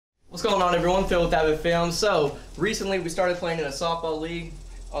What's going on, everyone? Phil with AvidFilms. So recently we started playing in a softball league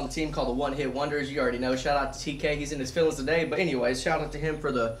on the team called the One Hit Wonders. You already know. Shout out to TK. He's in his feelings today. But anyways, shout out to him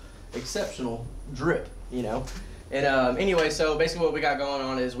for the exceptional drip, you know. And anyway, so basically what we got going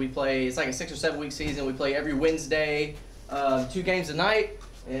on is we play, it's like a 6 or 7 week season. We play every Wednesday, 2 games a night.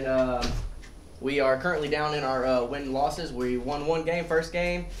 And we are currently down in our win losses. We won 1 game, first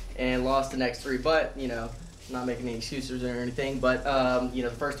game, and lost the next 3. But, you know, not making any excuses or anything. But, you know,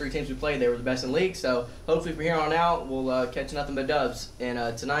 the first 3 teams we played, they were the best in the league. So hopefully from here on out, we'll catch nothing but dubs.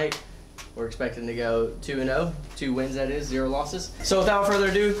 And tonight, we're expecting to go 2-0. 2 wins, that is, 0 losses. So without further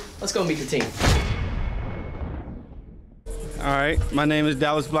ado, let's go meet the team. All right, my name is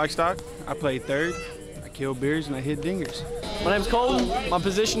Dallas Blackstock. I play third. I kill beers and I hit dingers. My name's Cole. My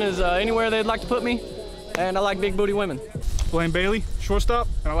position is anywhere they'd like to put me, and I like big booty women. Blaine Bailey, shortstop,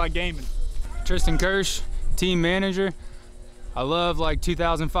 and I like gaming. Tristan Kirsch, team manager. I love like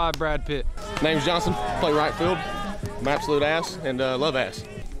 2005 Brad Pitt. Name's Johnson, play right field. I'm absolute ass and love ass.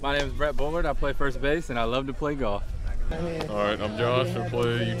 My name is Brett Bullard. I play first base and I love to play golf. All right, I'm Josh. I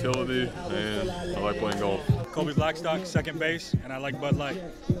play utility and I like playing golf. Colby Blackstock, second base, and I like Bud Light.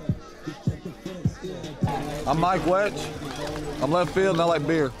 I'm Mike Wedge. I'm left field and I like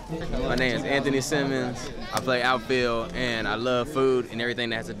beer. My name is Anthony Simmons. I play outfield and I love food and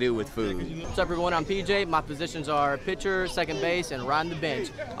everything that has to do with food. What's up, everyone? I'm PJ. My positions are pitcher, second base, and riding the bench.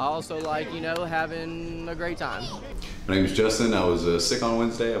 I also like, you know, having a great time. My name is Justin. I was sick on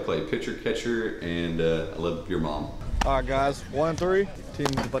Wednesday. I play pitcher, catcher, and I love your mom. All right, guys, 1 and 3.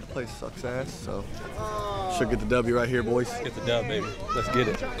 Team's about to play sucks ass, so should get the W right here, boys. Get the dub, baby. Let's get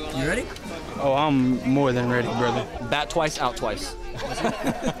it. You ready? Oh, I'm more than ready, brother. Bat twice, out twice.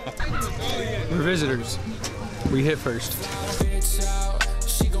 We're visitors. We hit first.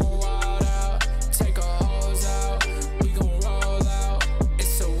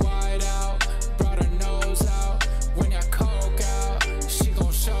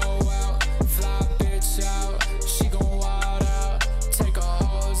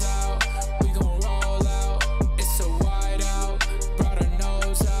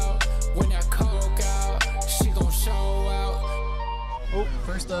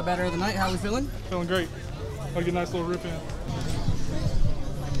 First batter of the night, how are we feeling? Feeling great. I'll get a nice little rip in.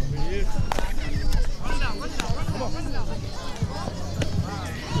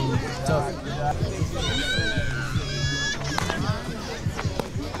 Tough.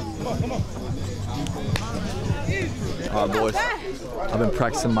 Come on. All right, boys. I've been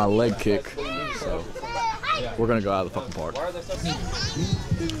practicing my leg kick, so we're gonna go out of the fucking park.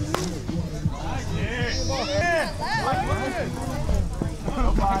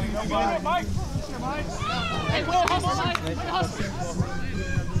 Nobody. Hey, Will, hustle, Mike.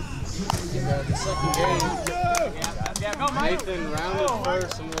 The second game. Yeah, go, Mike. Nathan rounded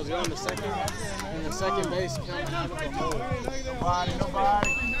first and was going to second. And the second base counted out of the hole. Nobody.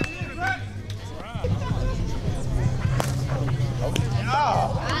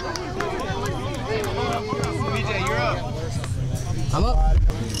 BJ, you're up. I'm up.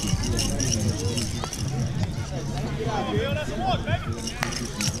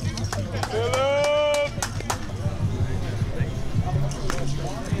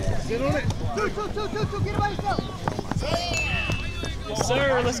 Get on it. Two, get away, go. Yes,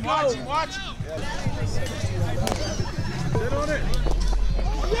 sir, let's go. Watch. Get on it.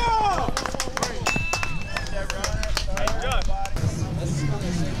 Yeah!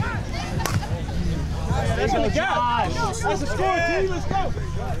 That's on the gap. That's a score, team. Let's go.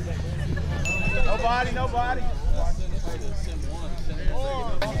 Nobody.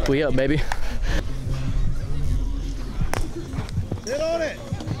 We up, baby. Get on it.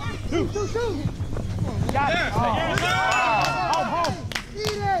 Two. Got it. Home.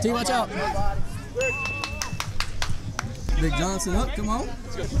 T, watch out. Big Johnson up, come on.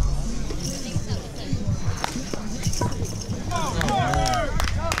 Let's go.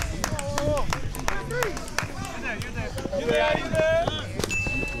 You're there.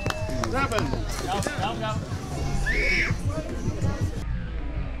 7. Out.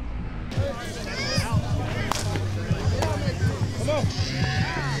 Come on.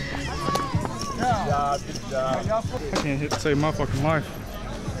 Good job. I can't hit to save my fucking life.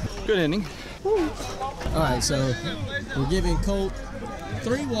 Good inning. All right, so we're giving Colt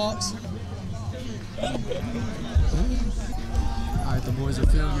 3 walks. All right, the boys are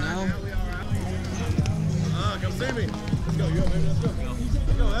fielding now. Come see me. Let's go, baby. Let's go.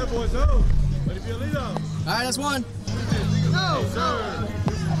 That boy's home. Ready for your lead off. All right, that's 1. No, sir.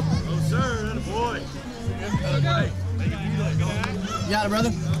 No, sir. That a boy. Okay. You got it,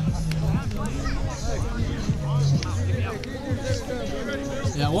 brother.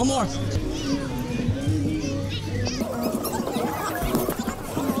 Yeah, one more.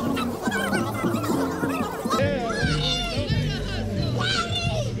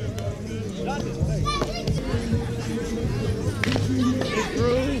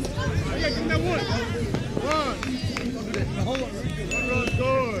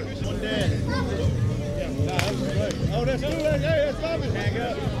 Oh, that's good. Hey, that's stopping. Hang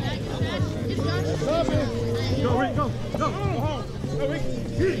up. Stopping. Go, Rick, go. Go home. Go, Rick.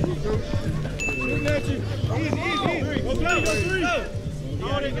 Shooting at you. Easy. Go three. Go.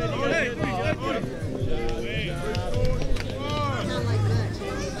 Hold it.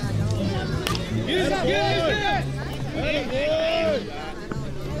 Get it. Hey, good.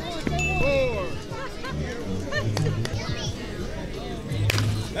 4.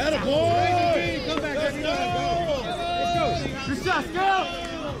 Atta boy. Come back. Let's go. Good shot, girl.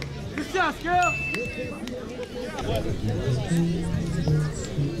 Good shot, girl.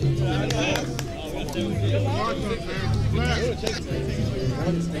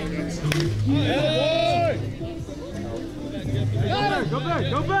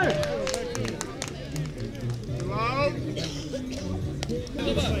 Go back.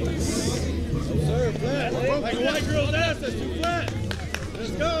 Sir, flat. Like a white girl's ass, that's too flat.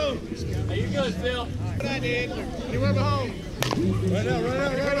 Let's go. Hey, you good, Phil? What I did. Anywhere but home. Right now.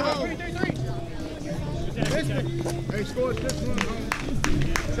 Home. 3. Hey, score this one.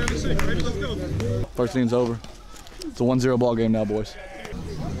 7-6. Ready? Let's go. First inning's over. It's a 1-0 ball game now, boys.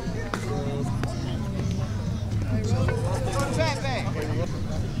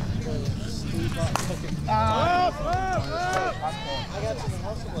 Up.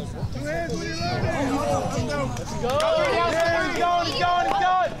 Two hands when you're loaded. Let's go. He's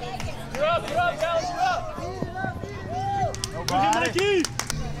going. You're up, Dallas, you're up. Nobody.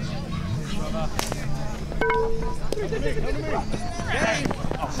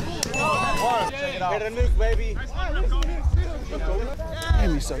 Get a nuke, baby.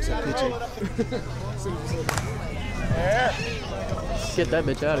 Amy sucks at pitching. Get that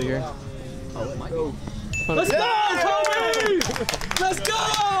bitch out of here. Let's go, Kobe! Let's go!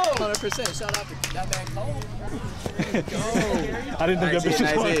 100%. Shout out to that man Cole. I didn't think that bitch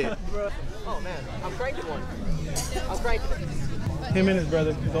was playing. Oh man, I'm cranking one. Him and his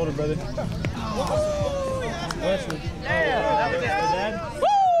brother, his older brother. Wesley.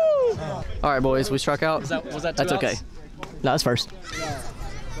 All right, boys, we struck out. Was that That's okay. No, that's first.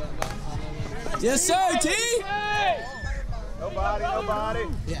 Yes, sir, T. Nobody.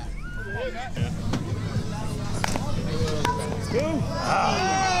 Yeah.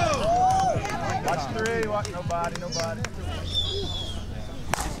 Watch 3. Watch nobody.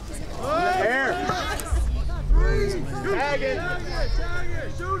 Air. 3. Tag it.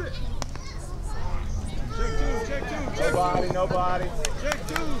 Shoot it. Check two. Nobody. Check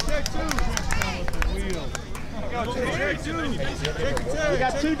two. Check two. We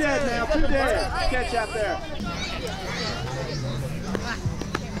got 2 dead now. 2 dead. Catch out there.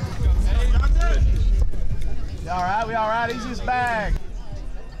 We all right. Easy as bag.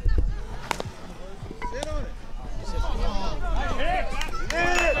 Sit on it. Hit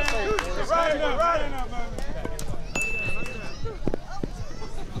it. Right enough, man.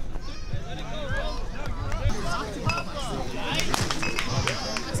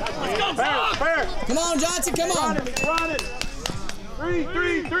 Fair. Come on, Johnson, come on. Run it. 3.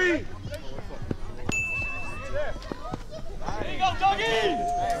 There you go, doggy.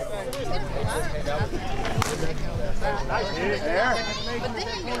 Nice hit there.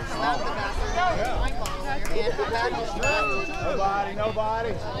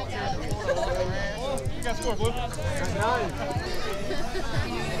 Nobody. You got score, Blue. 9.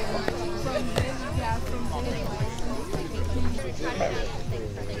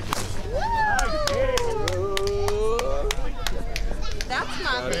 That's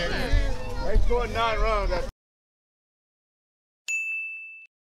my favorite. They scored 9 runs.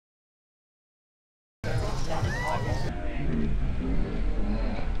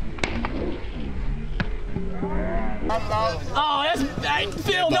 Oh, that's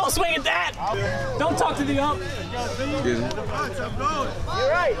Phil. Don't swing at that. Don't talk to the ump.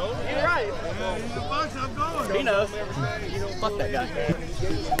 You're right. He knows. Fuck that guy.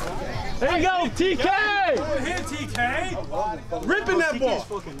 There you go, TK. Go ahead, TK. Ripping that ball. TK's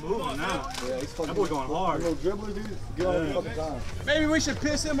fucking moving now. Yeah, he's fucking. That boy going hard. Little dribbler, dude. Get on the fucking time. Maybe we should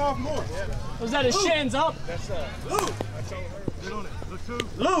piss him off more. Was that his shins up? That's Lou. Get on it. Look too.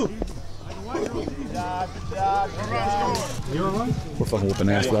 Lou. Good job. You all right? We're fucking whooping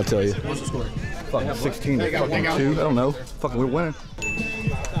ass, but I'll tell you. What's the score? Fucking 16 to fucking 2. I don't know. Fucking, we're winning.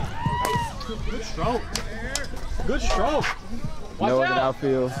 Good stroke. Good stroke. No other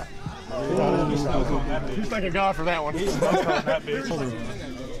outfield. He's thanking God for that one.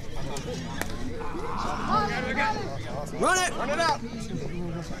 Run it! Run it out. I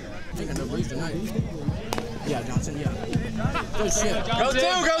think I know Breeze tonight. Yeah, Johnson, yeah. Good shit. Go two,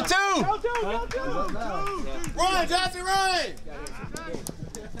 go two! Run, Johnson, run!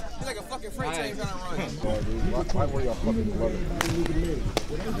 He's like a fucking freight train trying to run. Why were y'all fucking love it?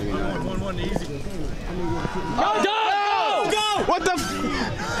 1-1 easy. Go, Doug! Go! What the?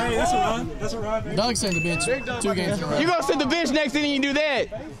 Hey, that's a run. That's a run. Doug's sent the bench 2 games in a row. You gonna sit the bench next inning and you do that?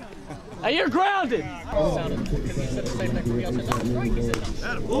 Hey, you're grounded.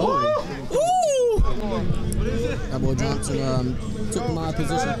 That boy Johnson took my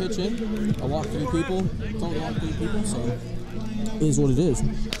position pitching. I walked 3 people, told him 3 people, so it is what it is.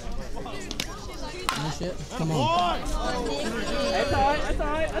 Oh shit, come on. That's all right, that's all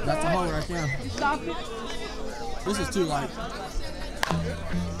right. That's a hole right there. Stop it. This is too light.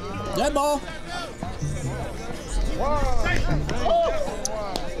 Dead ball.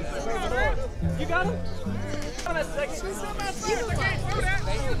 You got him? On that second.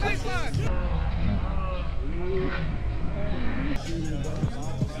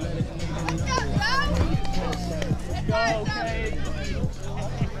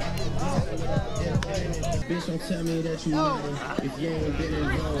 Bitch, don't tell me that you know if you ain't been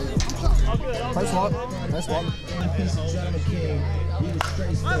involved. Nice walk. Nice walk. Piece of drama king. You the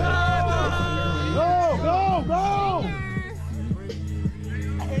straight stuff. Go, go, go!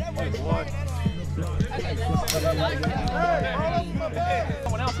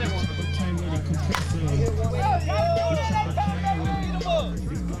 Someone else had one.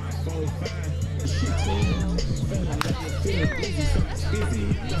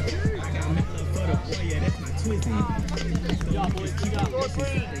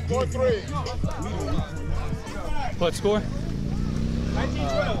 Score 3. What score?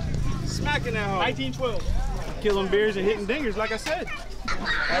 19-12. Smacking that hole. 19-12. Killing beers and hitting dingers, like I said.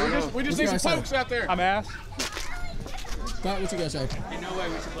 We just need some pokes out there. I'm ass. Scott, what you guys say?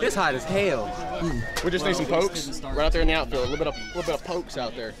 It's hot as hell. We just need some pokes right out there in the outfield. A little bit of pokes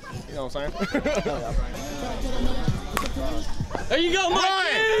out there. You know what I'm saying? There you go,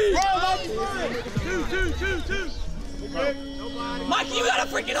 Mikey! Two. Mikey, you gotta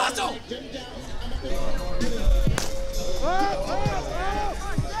freaking hustle!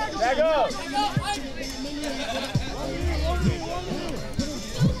 Back up.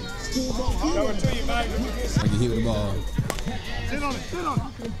 Coming to you, Mike. I can hit with the ball. Sit on it. Roll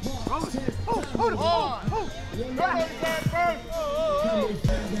it. Hold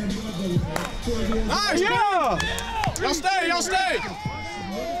it. Nice, yeah! Y'all stay.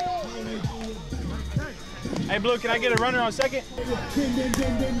 Hey, Blue, can I get a runner on second?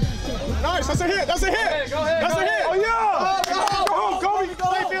 Nice, that's a hit. Go ahead. That's a hit. Oh, yeah! Go home, Kobe.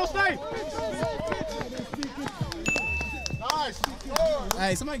 Stay, Phil, stay. Nice.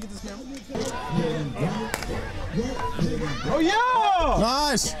 Hey, somebody get this camera. Oh, yeah!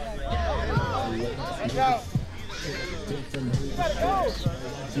 Nice.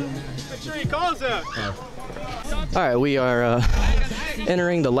 Make sure he calls that. All right, we are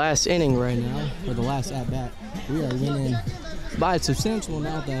entering the last inning right now, or the last at bat. We are winning by a substantial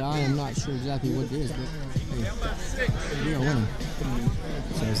amount that I am not sure exactly what it is, but hey, we are winning.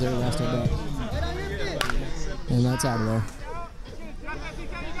 So it's their last at bat, and that's out of there.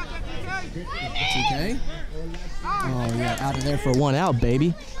 TK. Oh yeah, out of there for 1 out,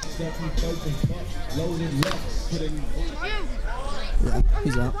 baby. Yeah,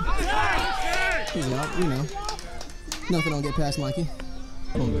 he's out. He's out, you know. Nothing will get past Mikey.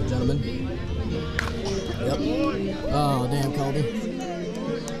 Come on, gentlemen. Yep. Oh, damn, Colby.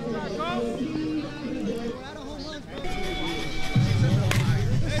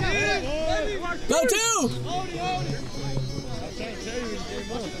 Go 2!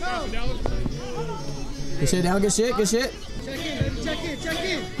 Good shit, down, good shit. Check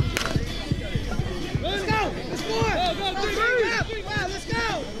in. Let's go. Let's go. Let's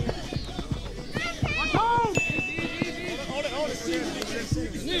go.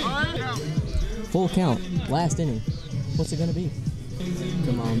 Full count, last inning. What's it gonna be?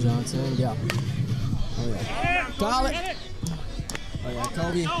 Come on, Johnson. Yeah. Oh yeah. Call it.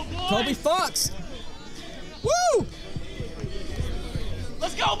 Oh yeah, Kobe Fox. Woo!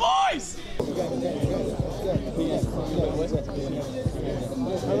 Let's go, boys!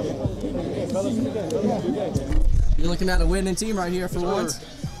 You're looking at a winning team right here for once.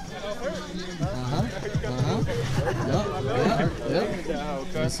 Yep.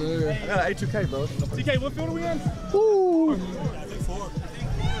 Yes, sir. I got an A2K, bro. TK, what field are we in? Woo!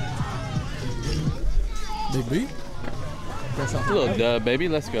 Big B. fresh off. A little dub, baby.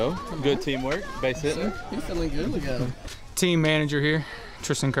 Let's go. Good teamwork. Base hitting. He's feeling good. Look at him. Team manager here,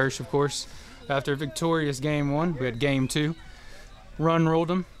 Tristan Kirsch, of course. After a victorious game 1, we had game 2. Run ruled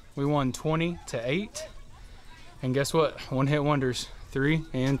them. We won 20-8. And guess what? One hit wonders.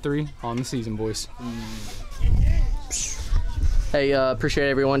 3-3 on the season, boys. Hey, appreciate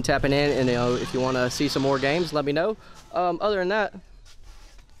everyone tapping in, and if you want to see some more games, let me know. Other than that,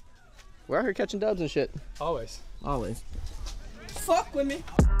 we're out here catching dubs and shit. Always. Always. Fuck with me.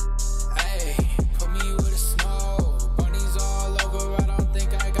 Hey.